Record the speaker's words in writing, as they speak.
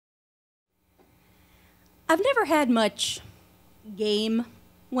I've never had much game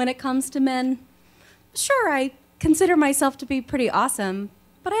when it comes to men. Sure, I consider myself to be pretty awesome,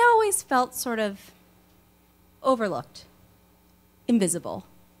 but I always felt sort of overlooked, invisible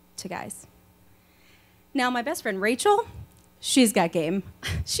to guys. Now, my best friend Rachel, she's got game.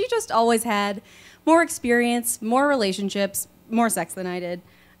 She just always had more experience, more relationships, more sex than I did.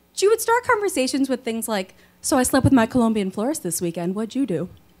 She would start conversations with things like, "So I slept with my Colombian florist this weekend, what'd you do?"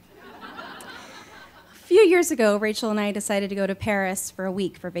 A few years ago, Rachel and I decided to go to Paris for a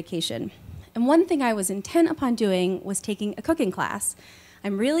week for vacation. And one thing I was intent upon doing was taking a cooking class.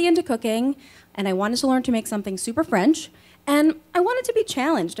 I'm really into cooking, and I wanted to learn to make something super French, and I wanted to be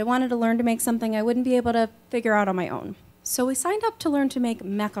challenged. I wanted to learn to make something I wouldn't be able to figure out on my own. So we signed up to learn to make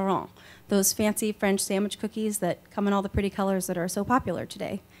macarons, those fancy French sandwich cookies that come in all the pretty colors that are so popular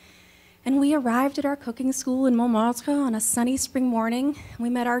today. And we arrived at our cooking school in Montmartre on a sunny spring morning. We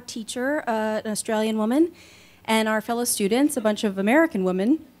met our teacher, an Australian woman, and our fellow students, a bunch of American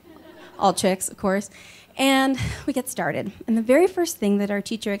women, all chicks, of course. And we get started. And the very first thing that our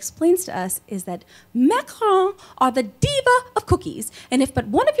teacher explains to us is that macarons are the diva of cookies. And if but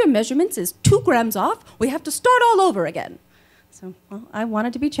one of your measurements is 2 grams off, we have to start all over again. So, well, I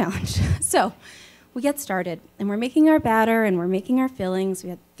wanted to be challenged. So we get started. And we're making our batter and we're making our fillings. We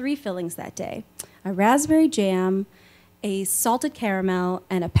had 3 fillings that day: a raspberry jam, a salted caramel,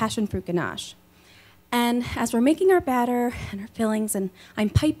 and a passion fruit ganache. And as we're making our batter and our fillings, and I'm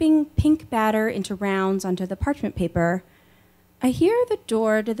piping pink batter into rounds onto the parchment paper, I hear the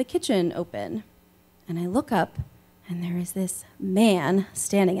door to the kitchen open. And I look up, and there is this man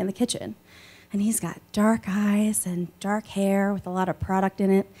standing in the kitchen. And he's got dark eyes and dark hair with a lot of product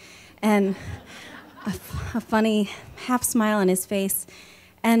in it, and a funny half smile on his face.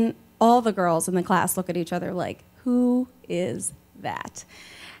 And all the girls in the class look at each other like, who is that?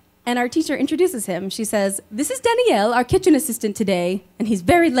 And our teacher introduces him. She says, "This is Danielle, our kitchen assistant today, and he's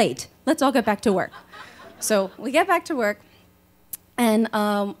very late. Let's all get back to work." So we get back to work, and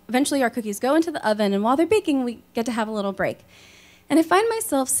eventually our cookies go into the oven, and while they're baking, we get to have a little break. And I find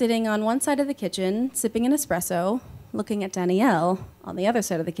myself sitting on one side of the kitchen, sipping an espresso, looking at Danielle on the other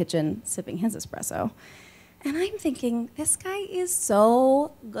side of the kitchen, sipping his espresso. And I'm thinking, this guy is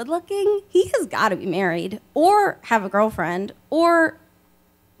so good looking. He has got to be married, or have a girlfriend, or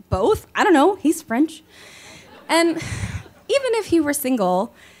both. I don't know. He's French. And even if he were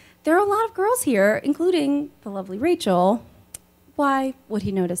single, there are a lot of girls here, including the lovely Rachel. Why would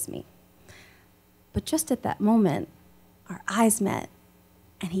he notice me? But just at that moment, our eyes met,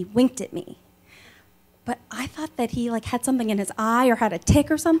 and he winked at me. But I thought that he had something in his eye or had a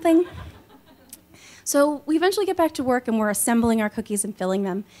tick or something. So we eventually get back to work, and we're assembling our cookies and filling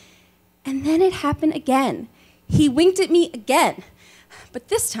them. And then it happened again. He winked at me again. But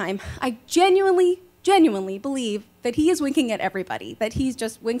this time, I genuinely believe that he is winking at everybody, that he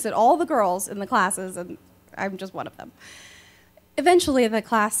just winks at all the girls in the classes, and I'm just one of them. Eventually, the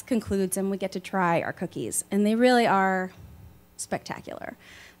class concludes, and we get to try our cookies, and they really are spectacular.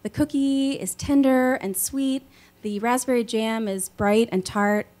 The cookie is tender and sweet. The raspberry jam is bright and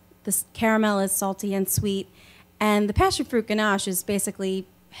tart. The caramel is salty and sweet. And the passion fruit ganache is basically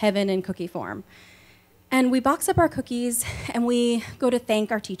heaven in cookie form. And we box up our cookies, and we go to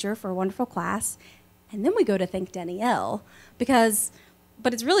thank our teacher for a wonderful class. And then we go to thank Danielle,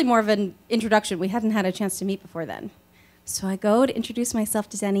 but it's really more of an introduction. We hadn't had a chance to meet before then. So I go to introduce myself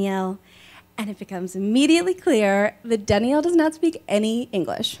to Danielle, and it becomes immediately clear that Danielle does not speak any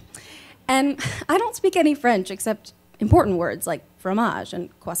English. And I don't speak any French except important words like fromage and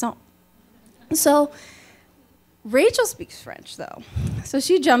croissant. So Rachel speaks French, though. So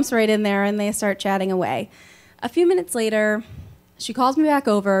she jumps right in there, and they start chatting away. A few minutes later, she calls me back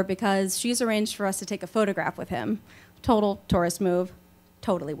over because she's arranged for us to take a photograph with him. Total tourist move.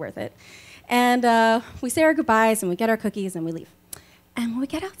 Totally worth it. And we say our goodbyes, and we get our cookies, and we leave. And when we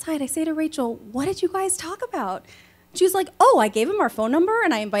get outside, I say to Rachel, "What did you guys talk about?" She was like, "Oh, I gave him our phone number,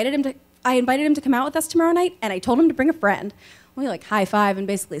 and I invited him to come out with us tomorrow night, and I told him to bring a friend." We high five and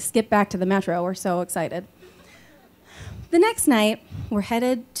basically skip back to the metro. We're so excited. The next night, we're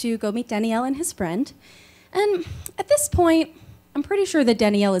headed to go meet Danielle and his friend. And at this point, I'm pretty sure that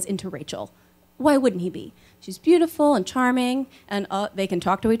Danielle is into Rachel. Why wouldn't he be? She's beautiful and charming, and they can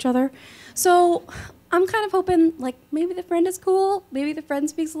talk to each other. So I'm kind of hoping, maybe the friend is cool. Maybe the friend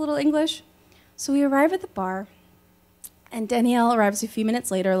speaks a little English. So we arrive at the bar, and Danielle arrives a few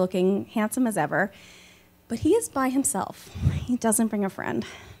minutes later looking handsome as ever. But he is by himself. He doesn't bring a friend.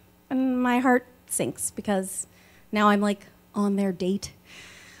 And my heart sinks because now I'm on their date.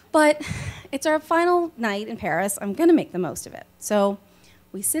 But it's our final night in Paris. I'm going to make the most of it. So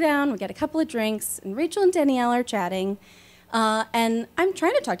We sit down, we get a couple of drinks, and Rachel and Danielle are chatting. And I'm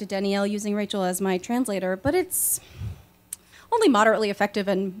trying to talk to Danielle using Rachel as my translator, but it's only moderately effective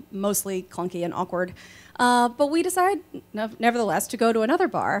and mostly clunky and awkward. But we decide, nevertheless, to go to another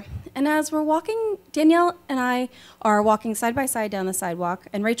bar. And as we're walking, Danielle and I are walking side by side down the sidewalk,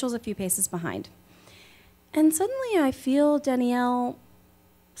 and Rachel's a few paces behind. And suddenly I feel Danielle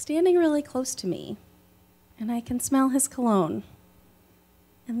standing really close to me, and I can smell his cologne.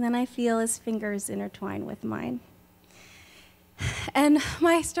 And then I feel his fingers intertwine with mine. And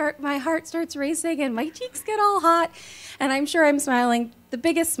my heart starts racing, and my cheeks get all hot, and I'm sure I'm smiling the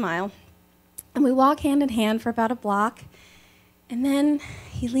biggest smile. And we walk hand in hand for about a block, and then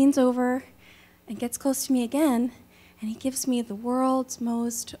he leans over and gets close to me again, and he gives me the world's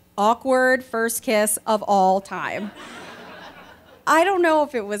most awkward first kiss of all time. I don't know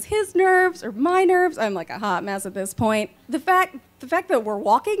if it was his nerves or my nerves. I'm like a hot mess at this point. The fact that we're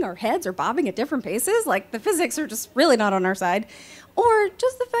walking, our heads are bobbing at different paces, like the physics are just really not on our side. Or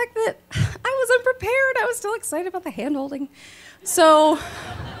just the fact that I was unprepared. I was still excited about the hand holding. So,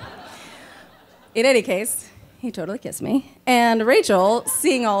 in any case, he totally kissed me. And Rachel,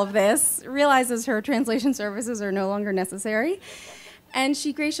 seeing all of this, realizes her translation services are no longer necessary. And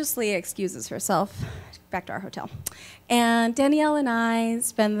she graciously excuses herself back to our hotel. And Danielle and I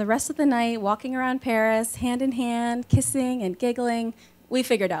spend the rest of the night walking around Paris, hand in hand, kissing and giggling. We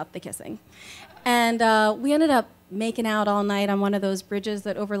figured out the kissing. And we ended up making out all night on one of those bridges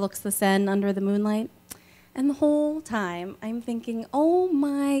that overlooks the Seine under the moonlight. And the whole time, I'm thinking, oh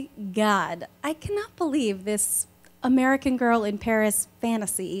my God, I cannot believe this American girl in Paris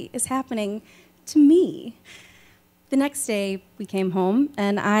fantasy is happening to me. The next day, we came home,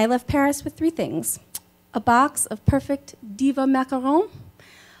 and I left Paris with 3 things. A box of perfect diva macarons,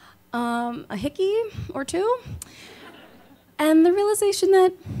 a hickey or 2, and the realization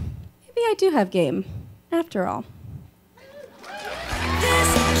that maybe I do have game, after all.